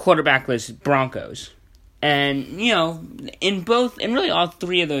the quarterbackless Broncos. And, in really all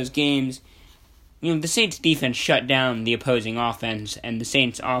 3 of those games, the Saints defense shut down the opposing offense. And the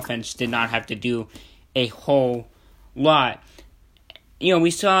Saints offense did not have to do a whole lot.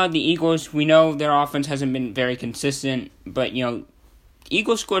 We saw the Eagles, we know their offense hasn't been very consistent, but,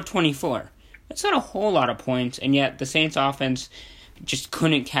 Eagles scored 24. That's not a whole lot of points, and yet the Saints offense just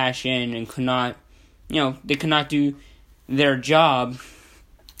couldn't cash in and could not, they could not do their job,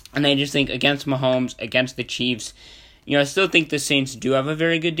 and I just think against Mahomes, against the Chiefs, I still think the Saints do have a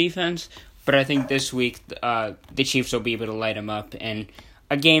very good defense, but I think this week the Chiefs will be able to light them up, and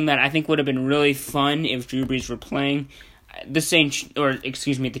a game that I think would have been really fun if Drew Brees were playing, the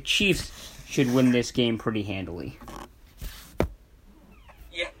Chiefs should win this game pretty handily.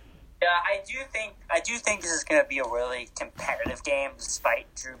 Yeah, I do think this is going to be a really competitive game, despite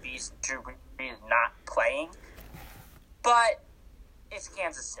Drew Brees not playing. But it's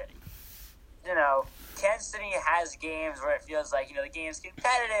Kansas City, Kansas City has games where it feels like, the game's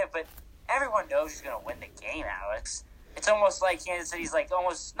competitive, but everyone knows who's going to win the game, Alex. It's almost like Kansas City's,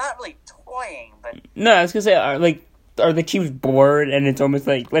 almost not really toying, but... No, I was going to say, are the Chiefs bored, and it's almost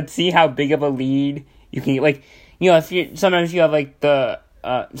like, let's see how big of a lead you can get. Sometimes you have,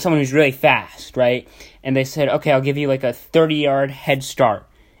 someone who's really fast, right? And they said, okay, I'll give you, a 30-yard head start.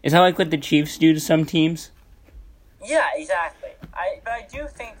 Is that like what the Chiefs do to some teams? Yeah, exactly. But I do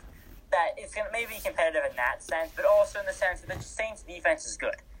think that it's going to maybe be competitive in that sense, but also in the sense that the Saints' defense is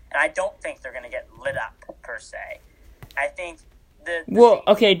good. And I don't think they're going to get lit up, per se. I think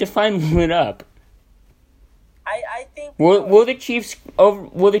okay, define lit up. I think... Will the Chiefs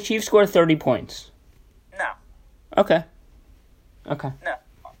score 30 points? No. Okay. No.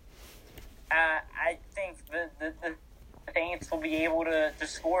 I think the Saints will be able to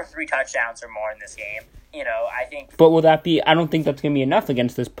score 3 touchdowns or more in this game. I think... But will that be... I don't think that's going to be enough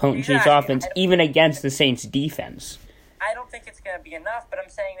against this potent Chiefs offense, even against the Saints' defense. I don't think it's going to be enough, but I'm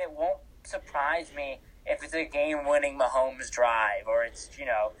saying it won't surprise me if it's a game-winning Mahomes drive, or it's,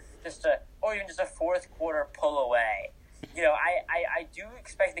 or even just a fourth-quarter pull away. I do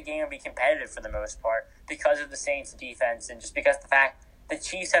expect the game to be competitive for the most part because of the Saints' defense and just because of the fact the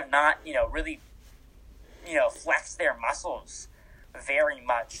Chiefs have not, really, flexed their muscles very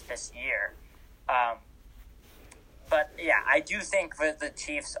much this year. But, yeah, I do think that the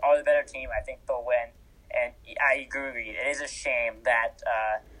Chiefs are the better team. I think they'll win. And I agree. It is a shame that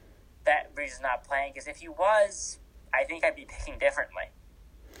that Breeze is not playing, because if he was, I think I'd be picking differently.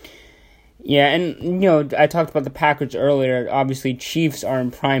 Yeah, and, I talked about the Packers earlier. Obviously, Chiefs are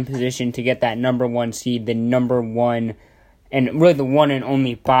in prime position to get that number 1 seed, the number 1, and really the one and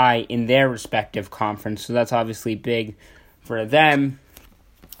only bye in their respective conference. So that's obviously big for them.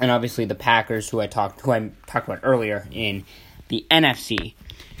 And obviously the Packers, who I talked about earlier in the NFC.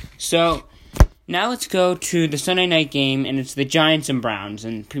 So now let's go to the Sunday night game, and it's the Giants and Browns.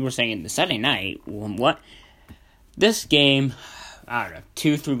 And people are saying, the Sunday night? What? This game, I don't know,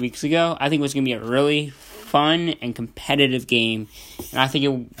 2-3 weeks ago, I think it was going to be a really fun and competitive game. And I think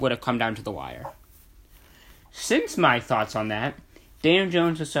it would have come down to the wire. Since my thoughts on that, Daniel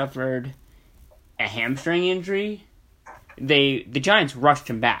Jones has suffered a hamstring injury. The Giants rushed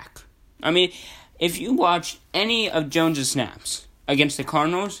him back. I mean, if you watched any of Jones' snaps against the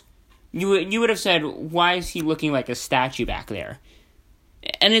Cardinals, you would have said, why is he looking like a statue back there?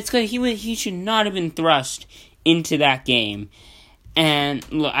 And it's because he should not have been thrust into that game. And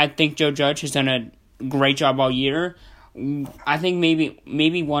look, I think Joe Judge has done a great job all year. I think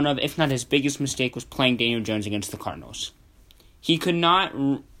maybe one of, if not his biggest mistake, was playing Daniel Jones against the Cardinals. He could not...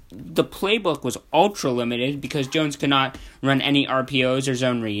 The playbook was ultra limited because Jones could not run any RPOs or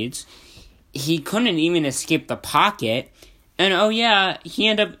zone reads. He couldn't even escape the pocket. And he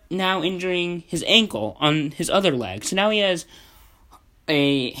ended up now injuring his ankle on his other leg. So now he has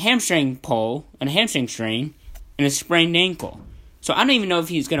a hamstring pull and a hamstring strain and a sprained ankle. So I don't even know if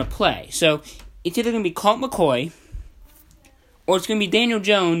he's going to play. So it's either going to be Colt McCoy or it's going to be Daniel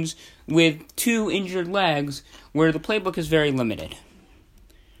Jones with 2 injured legs where the playbook is very limited.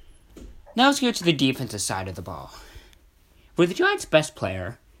 Now let's go to the defensive side of the ball. Where the Giants' best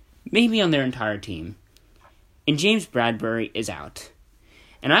player, maybe on their entire team, and James Bradbury is out.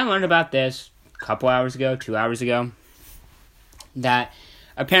 And I learned about this a couple hours ago, 2 hours ago, that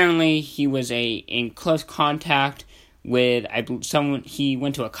apparently he was in close contact with someone. He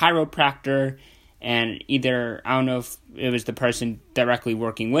went to a chiropractor, and either, I don't know if it was the person directly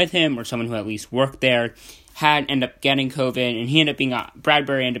working with him or someone who at least worked there, had ended up getting COVID, and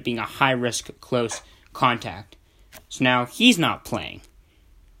Bradbury ended up being a high-risk close contact. So now he's not playing.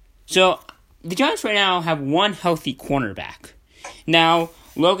 So the Giants right now have one healthy cornerback. Now,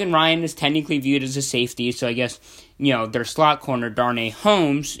 Logan Ryan is technically viewed as a safety, so I guess, their slot corner, Darnay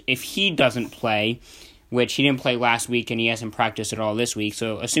Holmes, if he doesn't play, which he didn't play last week and he hasn't practiced at all this week,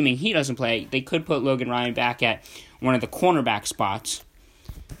 so assuming he doesn't play, they could put Logan Ryan back at one of the cornerback spots.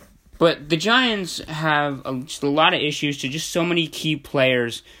 But the Giants have just a lot of issues to just so many key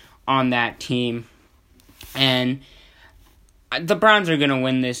players on that team. And the Browns are going to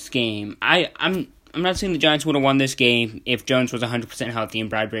win this game. I'm not saying the Giants would have won this game if Jones was 100% healthy and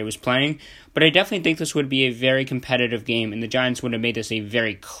Bradbury was playing. But I definitely think this would be a very competitive game. And the Giants would have made this a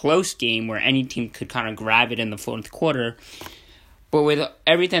very close game where any team could kind of grab it in the fourth quarter. But with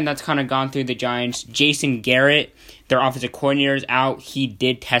everything that's kind of gone through the Giants, Jason Garrett, their offensive coordinator, is out. He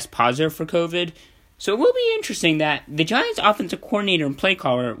did test positive for COVID. So it will be interesting that the Giants' offensive coordinator and play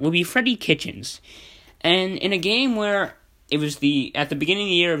caller will be Freddie Kitchens. And in a game where it was at the beginning of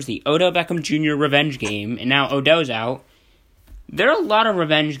the year, it was the Odell Beckham Jr. revenge game, and now Odell's out, there are a lot of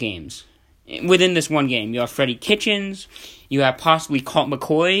revenge games within this one game. You have Freddie Kitchens, you have possibly Colt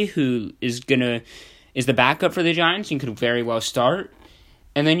McCoy, who is the backup for the Giants and could very well start.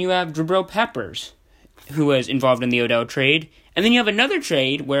 And then you have Jabril Peppers, who was involved in the Odell trade. And then you have another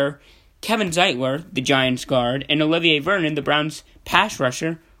trade where Kevin Zeitler, the Giants guard, and Olivier Vernon, the Browns pass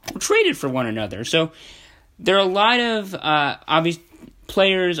rusher, were traded for one another. So there are a lot of obvious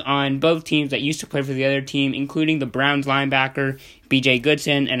players on both teams that used to play for the other team, including the Browns linebacker B.J.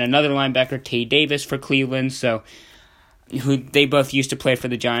 Goodson and another linebacker, Tay Davis, for Cleveland. So who they both used to play for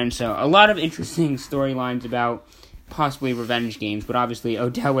the Giants. So a lot of interesting storylines about possibly revenge games, but obviously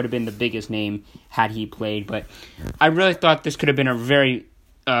Odell would have been the biggest name had he played. But I really thought this could have been a very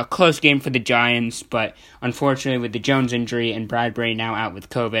close game for the Giants, but unfortunately with the Jones injury and Bradbury now out with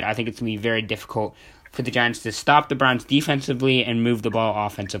COVID, I think it's going to be very difficult for the Giants to stop the Browns defensively and move the ball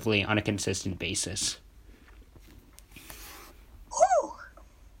offensively on a consistent basis. Whew.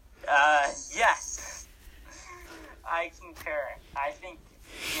 Yes. I concur. I think,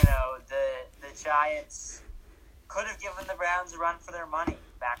 the Giants could have given the Browns a run for their money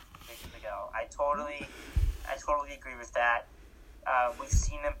back weeks ago. I totally agree with that. We've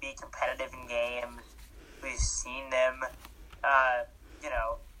seen them be competitive in games. We've seen them,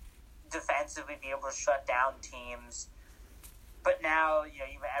 defensively be able to shut down teams. But now,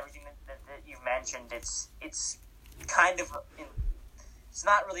 everything that you've mentioned, it's kind of, it's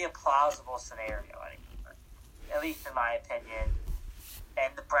not really a plausible scenario anymore, at least in my opinion.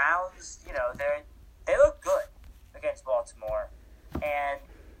 And the Browns, they look good against Baltimore. And,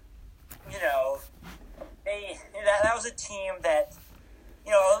 that was a team that,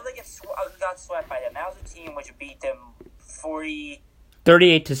 although they got swept by them, that was a team which beat them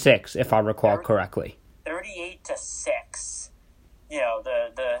 38-6, if I recall correctly. 38-6.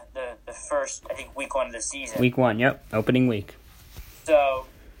 The first, I think, week 1 of the season. Week 1, yep, opening week. So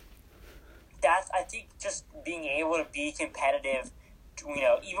that's, I think, just being able to be competitive.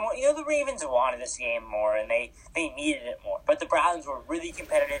 Even when, the Ravens wanted this game more and they needed it more, but the Browns were really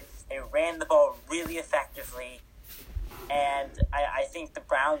competitive. They ran the ball really effectively, and I think the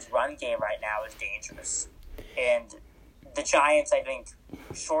Browns' run game right now is dangerous. And the Giants, I think,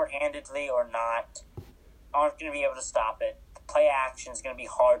 shorthandedly or not, aren't going to be able to stop it. The play action is going to be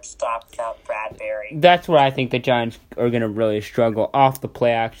hard to stop without Bradbury. That's where I think the Giants are going to really struggle off the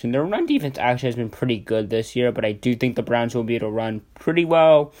play action. Their run defense actually has been pretty good this year, but I do think the Browns will be able to run pretty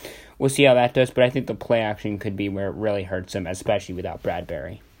well. We'll see how that does, but I think the play action could be where it really hurts them, especially without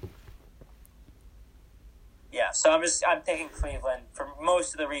Bradbury. Yeah, so I'm picking Cleveland for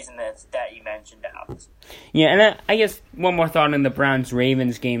most of the reason that you mentioned, Alex. Yeah, and I guess one more thought on the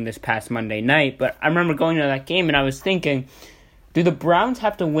Browns-Ravens game this past Monday night, but I remember going to that game and I was thinking, do the Browns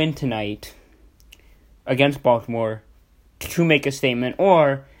have to win tonight against Baltimore to make a statement,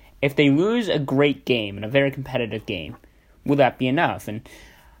 or if they lose a great game and a very competitive game, will that be enough? And,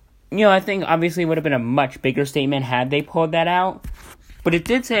 I think obviously it would have been a much bigger statement had they pulled that out. But it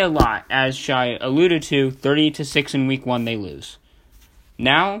did say a lot, as Shai alluded to, 38-6 in week 1, they lose.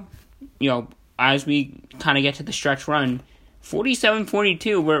 Now, as we kind of get to the stretch run,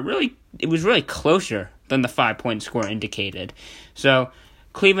 47-42, where it was really closer than the 5-point score indicated. So,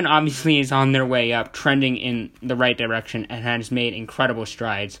 Cleveland obviously is on their way up, trending in the right direction, and has made incredible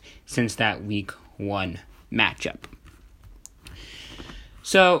strides since that week 1 matchup.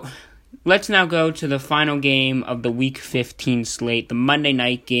 So, let's now go to the final game of the Week 15 slate, the Monday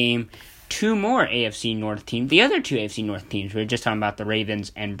night game. 2 more AFC North teams, the other 2 AFC North teams. We were just talking about the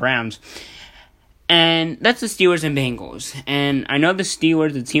Ravens and Browns. And that's the Steelers and Bengals. And I know the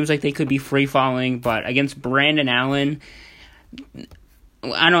Steelers, it seems like they could be free-falling, but against Brandon Allen, it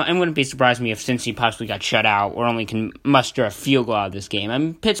wouldn't be surprised me if Cincy possibly got shut out or only can muster a field goal out of this game. I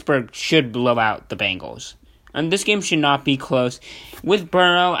mean, Pittsburgh should blow out the Bengals. And this game should not be close. With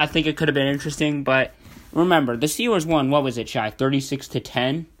Burrow, I think it could have been interesting, but remember, the Steelers won,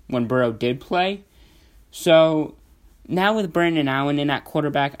 36-10 when Burrow did play. So, now with Brandon Allen in at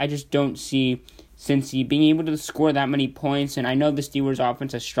quarterback, I just don't see Cincy being able to score that many points. And I know the Steelers'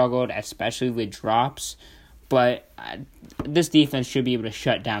 offense has struggled, especially with drops, but this defense should be able to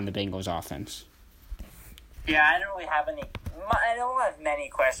shut down the Bengals' offense. Yeah, I don't have many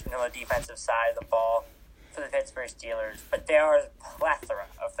questions on the defensive side of the ball for the Pittsburgh Steelers, but there are a plethora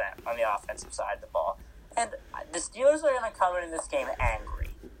of them on the offensive side of the ball. And the Steelers are going to come into this game angry.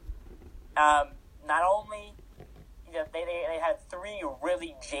 Not only, they had 3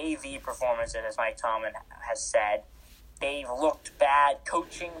 really JV performances, as Mike Tomlin has said. They've looked bad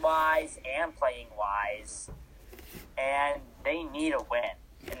coaching-wise and playing-wise, and they need a win.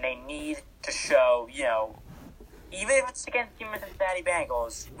 And they need to show, even if it's against the Cincinnati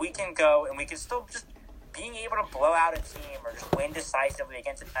Bengals, we can go and we can still just being able to blow out a team or just win decisively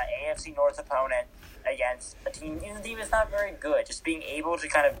against an AFC North opponent, against a team that's not very good. Just being able to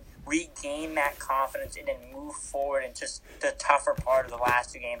kind of regain that confidence and then move forward in just the tougher part of the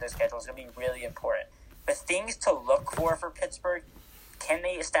last 2 games of the schedule is going to be really important. The things to look for Pittsburgh, can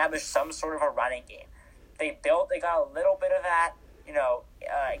they establish some sort of a running game? They got a little bit of that,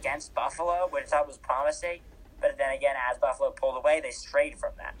 against Buffalo, which I thought was promising. But then again, as Buffalo pulled away, they strayed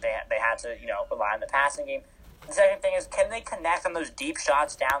from that. They had to, rely on the passing game. The second thing is, can they connect on those deep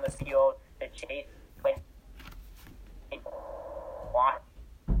shots down the field to chase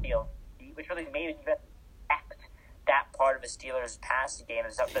which really made it even that part of the Steelers' passing game.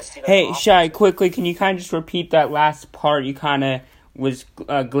 Hey, Shai, quickly, can you kind of just repeat that last part? You kind of was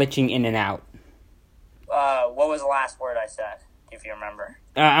glitching in and out. What was the last word I said, if you remember?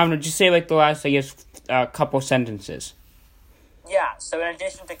 I don't know, just say the last, couple sentences. Yeah, so in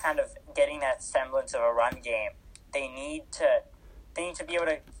addition to kind of getting that semblance of a run game, they need to be able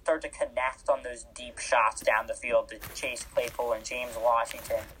to start to connect on those deep shots down the field to Chase Claypool and James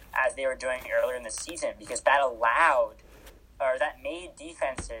Washington as they were doing earlier in the season, because that made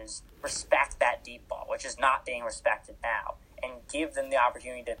defenses respect that deep ball, which is not being respected now, and give them the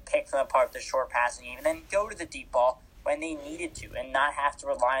opportunity to pick them apart the short passing game and then go to the deep ball when they needed to and not have to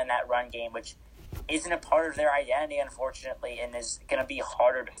rely on that run game, which isn't a part of their identity, unfortunately, and is going to be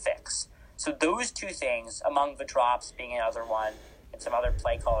harder to fix. So those 2 things, among the drops being another one and some other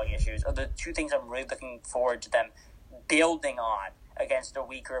play calling issues, are the 2 things I'm really looking forward to them building on against a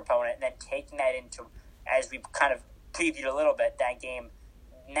weaker opponent and then taking that into, as we kind of previewed a little bit, that game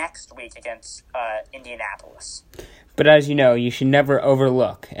next week against Indianapolis. But as you know, you should never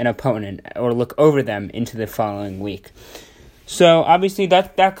overlook an opponent or look over them into the following week. So obviously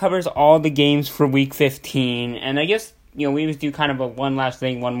that covers all the games for Week 15. And I guess, we just do kind of one last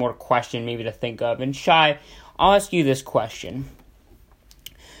thing, one more question maybe to think of. And Shai, I'll ask you this question.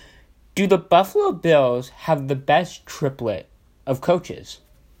 Do the Buffalo Bills have the best triplet of coaches?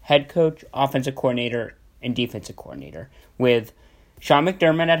 Head coach, offensive coordinator, and defensive coordinator. With Sean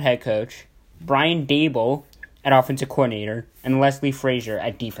McDermott at head coach, Brian Daboll at offensive coordinator, and Leslie Frazier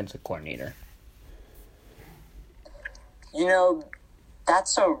at defensive coordinator.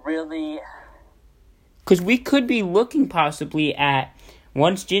 That's a really... Because we could be looking possibly at,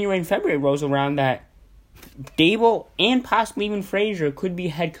 once January and February rolls around, that Daboll and possibly even Frazier could be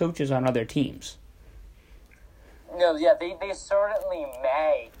head coaches on other teams. No, yeah, they certainly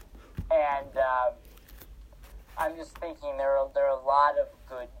may. And I'm just thinking there are a lot of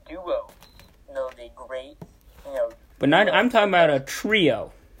good duos. They great, But not. I'm talking about a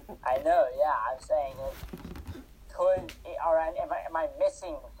trio. I know, yeah. I'm saying, am I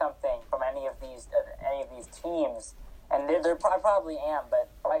missing something from any of these teams? And I probably am, but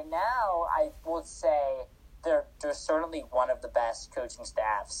right now I would say they're certainly one of the best coaching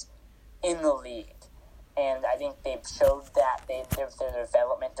staffs in the league, and I think they've showed that their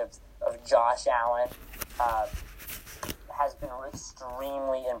development of Josh Allen has been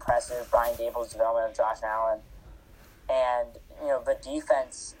extremely impressive. Brian Daboll's development of Josh Allen, and the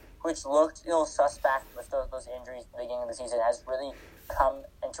defense, which looked suspect with those injuries at the beginning of the season, has really come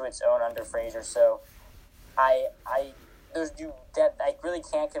into its own under Frazier. So I really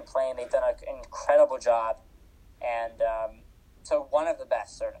can't complain. They've done an incredible job, and so one of the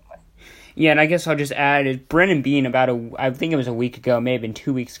best, certainly. Yeah, and I guess I'll just add is Brennan Bean I think it was a week ago, maybe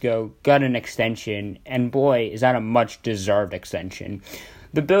 2 weeks ago, got an extension, and boy, is that a much-deserved extension.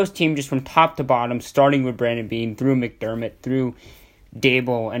 The Bills team, just from top to bottom, starting with Brandon Bean, through McDermott, through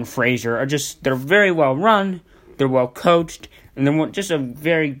Daboll and Frazier, they're very well run, they're well coached, and they're just a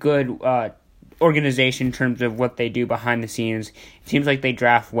very good organization in terms of what they do behind the scenes. It seems like they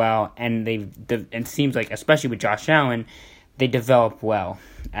draft well, and it seems like, especially with Josh Allen, they develop well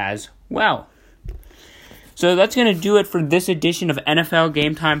as well. So that's going to do it for this edition of NFL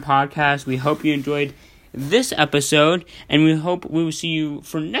Game Time Podcast. We hope you enjoyed this episode, and we hope we will see you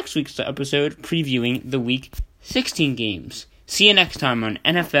for next week's episode previewing the Week 16 games. See you next time on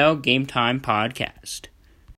NFL Game Time Podcast.